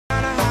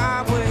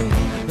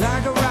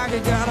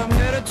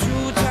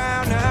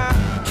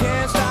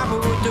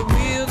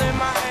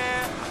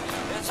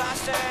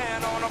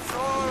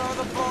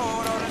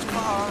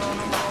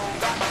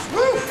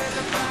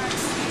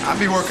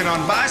be working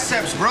on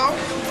biceps, bro.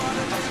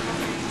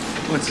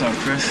 What's up,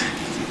 Chris?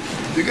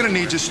 You're gonna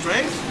need your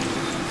strength.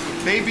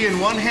 Baby in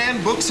one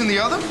hand, books in the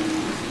other.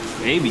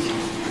 Baby?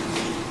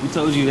 Who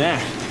told you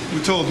that?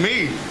 You told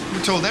me. You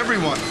told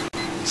everyone.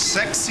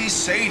 Sexy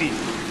Sadie.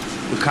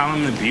 The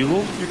column in the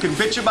Bugle? You can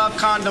bitch about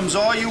condoms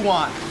all you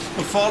want,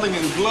 but falling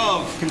in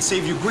love can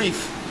save you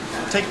grief.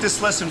 Take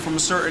this lesson from a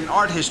certain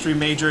art history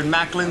major in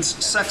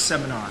Macklin's sex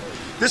seminar.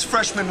 This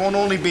freshman won't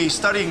only be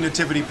studying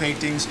nativity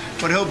paintings,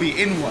 but he'll be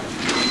in one.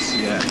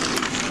 Yeah.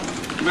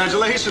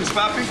 Congratulations,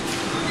 Papi.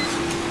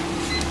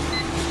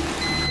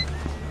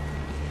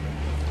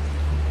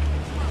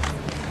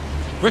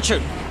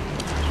 Richard.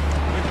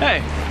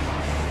 Hey.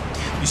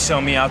 You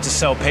sell me out to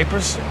sell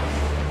papers?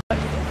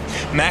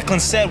 Macklin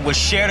said what's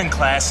shared in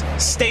class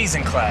stays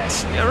in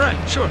class. Yeah, right,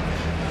 sure.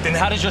 Then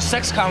how does your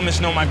sex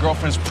columnist know my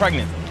girlfriend's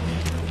pregnant?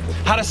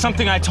 How does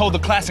something I told the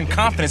class in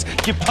confidence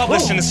get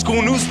published in the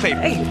school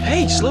newspaper?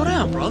 Hey, slow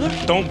down, brother.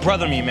 Don't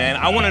brother me, man.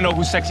 I want to know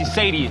who Sexy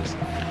Sadie is.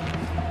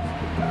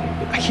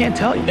 I can't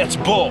tell you. That's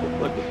bull.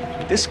 Look,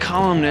 this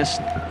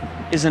columnist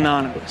is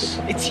anonymous.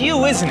 It's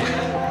you, isn't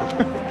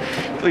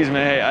it? Please,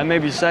 man, hey, I may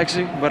be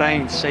sexy, but I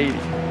ain't Sadie.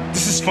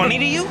 This is funny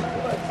to you?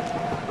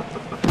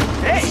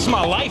 Hey! This is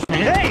my life,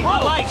 man. Hey!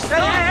 My life. Hey!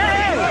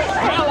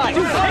 My life.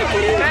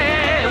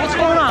 Hey, what's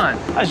going on?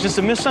 That's just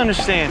a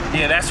misunderstanding.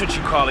 Yeah, that's what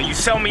you call it. You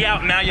sell me out,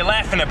 and now you're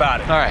laughing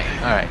about it. All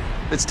right.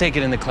 Let's take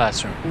it in the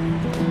classroom.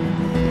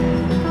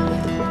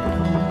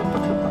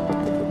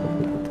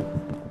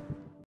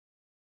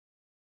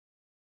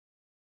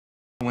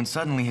 When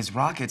suddenly his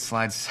rocket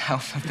slides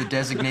south of the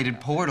designated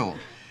portal.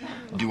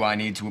 Do I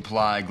need to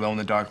apply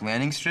glow-in-the-dark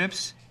landing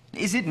strips?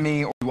 Is it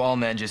me, or do all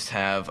men just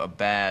have a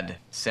bad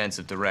sense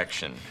of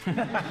direction?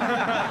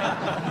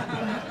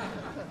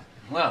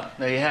 Well,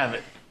 there you have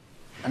it.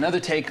 Another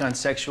take on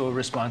sexual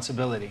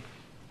responsibility.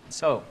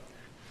 So,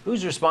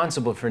 who's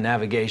responsible for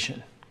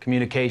navigation,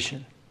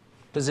 communication,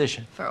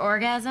 position? For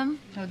orgasm?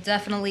 Oh,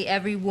 definitely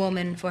every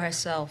woman for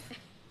herself.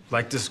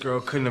 Like this girl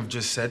couldn't have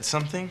just said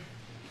something?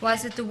 Why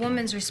is it the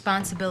woman's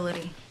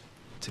responsibility?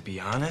 To be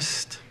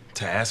honest,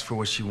 to ask for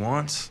what she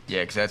wants.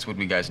 Yeah, because that's what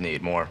we guys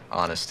need, more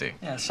honesty.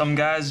 Yeah, some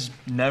guys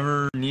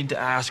never need to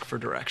ask for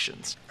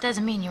directions.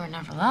 Doesn't mean you were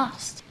never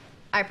lost.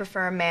 I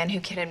prefer a man who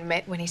can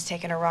admit when he's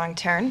taken a wrong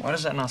turn. Why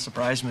does that not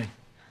surprise me?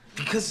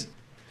 Because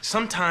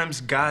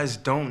sometimes guys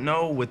don't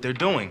know what they're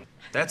doing.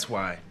 That's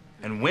why.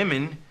 And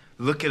women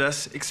look at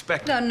us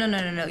expecting.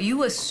 No.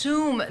 You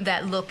assume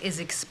that look is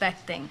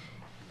expecting.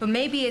 But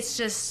maybe it's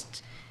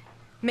just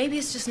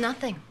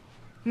nothing.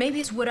 Maybe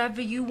it's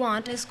whatever you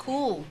want is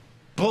cool.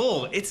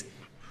 Bull.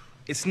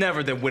 It's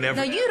never that whatever.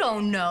 No, you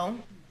don't know.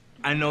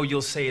 I know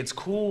you'll say it's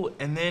cool,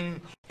 and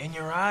then in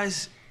your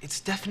eyes, it's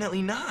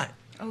definitely not.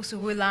 Oh, so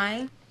we're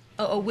lying?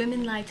 Oh,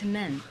 women lie to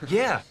men.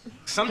 Yeah,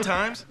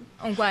 sometimes.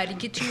 Oh, why, to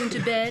get you into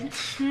bed?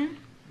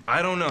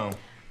 I don't know.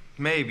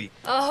 Maybe.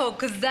 Oh,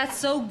 'cause that's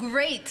so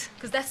great.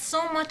 'Cause that's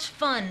so much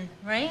fun,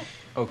 right?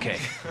 Okay.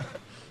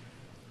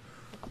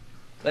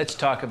 Let's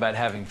talk about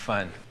having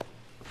fun.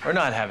 Or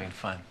not having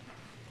fun.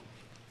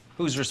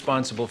 Who's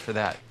responsible for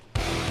that?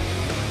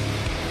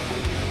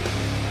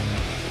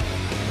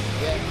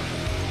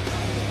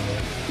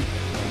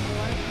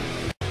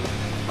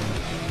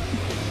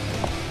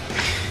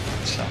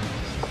 So.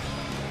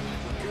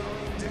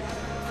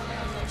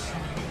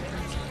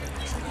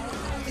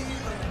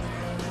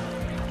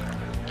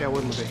 Yeah,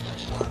 wouldn't be.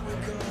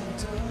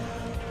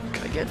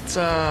 Can I get,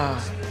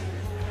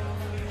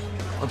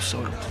 club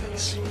soda,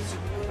 please?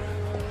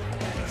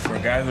 For a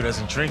guy who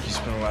doesn't drink, you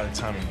spend a lot of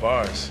time in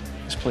bars.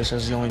 This place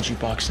has the only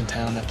jukebox in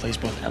town that plays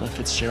both Ella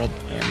Fitzgerald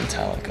and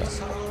Metallica.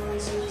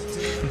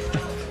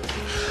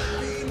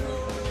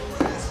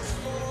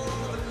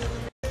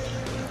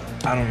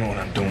 I don't know what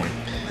I'm doing.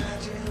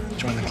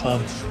 Join the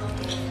club.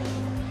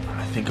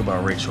 I think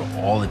about Rachel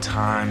all the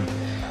time,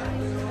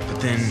 but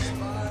then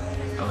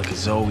I look at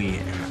Zoe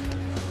and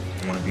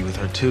I want to be with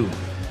her too.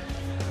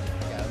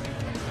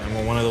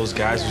 I'm one of those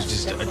guys who's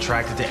just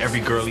attracted to every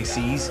girl he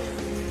sees.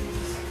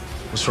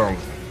 What's wrong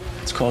with me?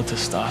 It's called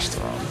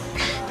testosterone.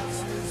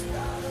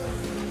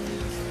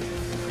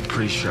 I'm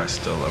pretty sure I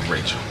still love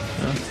Rachel.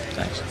 Yeah,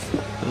 thanks.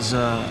 Does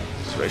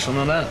Rachel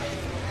know that?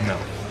 No.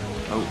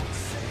 Oh.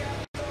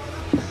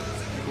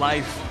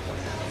 Life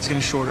is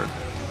getting shorter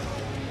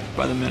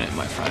by the minute,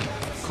 my friend.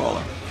 Call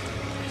her.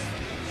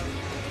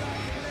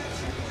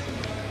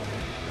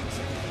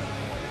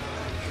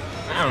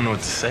 I don't know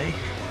what to say.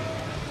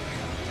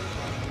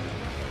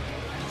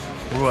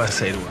 What do I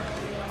say to her?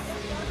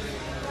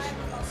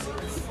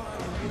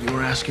 You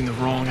were asking the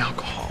wrong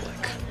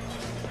alcoholic.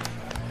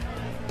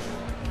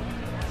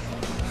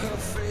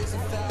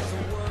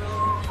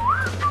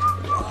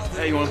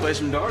 Hey, you want to play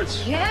some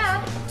darts?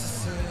 Yeah.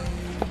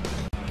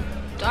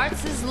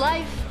 Darts is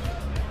life.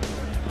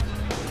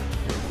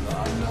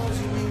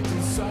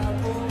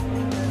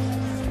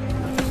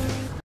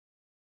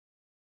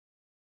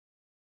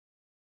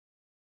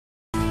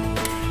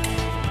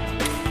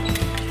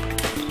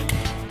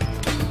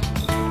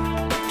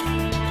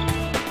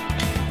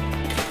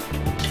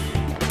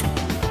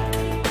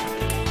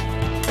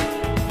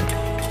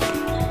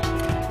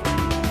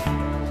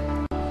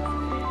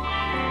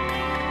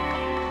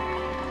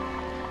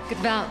 Good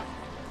Val.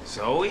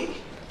 Zoe?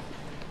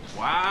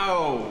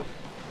 Wow.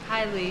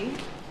 Hi, Lee.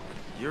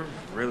 You're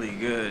really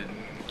good.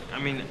 I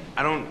mean,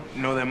 I don't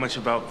know that much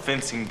about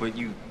fencing, but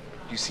you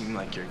seem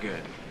like you're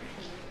good.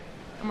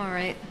 I'm all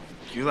right.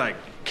 You're like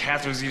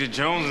Catherine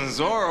Zeta-Jones and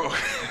Zorro.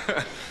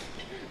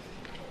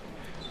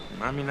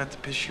 Remind me not to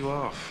piss you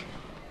off.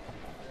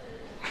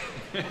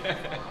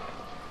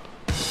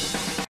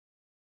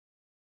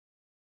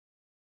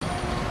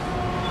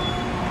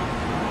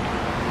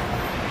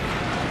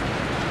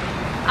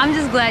 I'm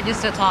just glad you're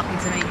still talking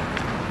to me.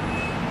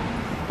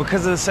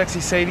 Because of the sexy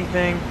Sadie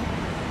thing,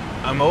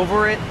 I'm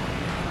over it.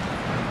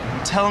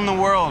 I'm telling the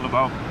world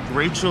about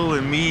Rachel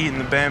and me and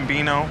the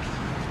Bambino.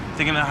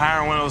 Thinking of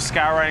hiring one of those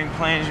skywriting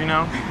planes, you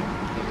know?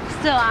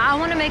 Still, I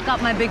want to make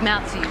up my big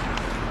mouth to you.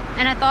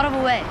 And I thought of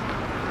a way.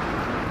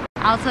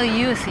 I'll tell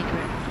you a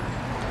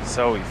secret.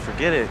 Zoe,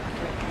 forget it.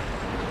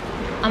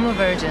 I'm a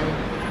virgin.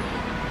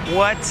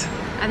 What?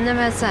 I've never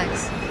had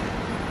sex.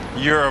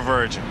 You're a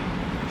virgin.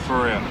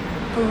 For real.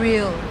 For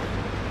real.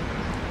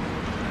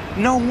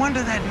 No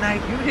wonder that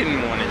night you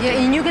didn't want it. Yeah,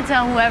 and you can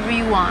tell whoever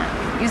you want.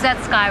 Use that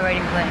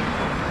skywriting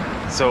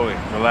plane. Zoe,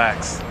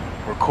 relax.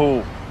 We're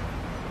cool.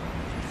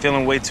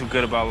 Feeling way too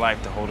good about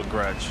life to hold a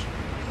grudge.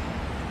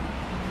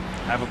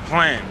 I have a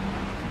plan.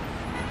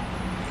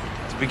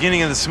 At the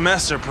beginning of the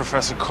semester,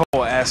 Professor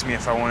Cole asked me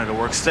if I wanted a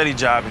work-study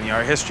job in the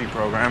art history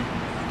program.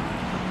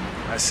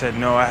 I said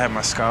no, I had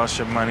my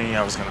scholarship money,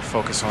 I was gonna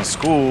focus on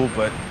school,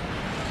 but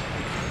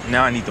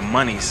now I need the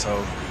money,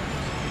 so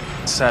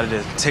I decided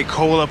to take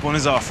Cole up on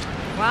his offer.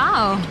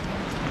 Wow.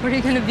 What are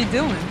you gonna be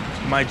doing?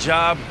 My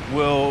job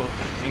will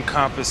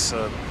encompass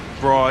a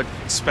broad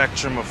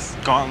spectrum of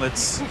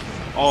gauntlets,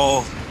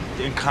 all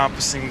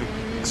encompassing the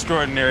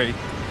extraordinary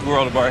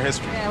world of art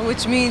history. Yeah,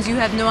 which means you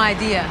have no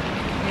idea.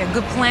 Yeah,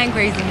 good plan,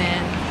 crazy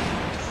man.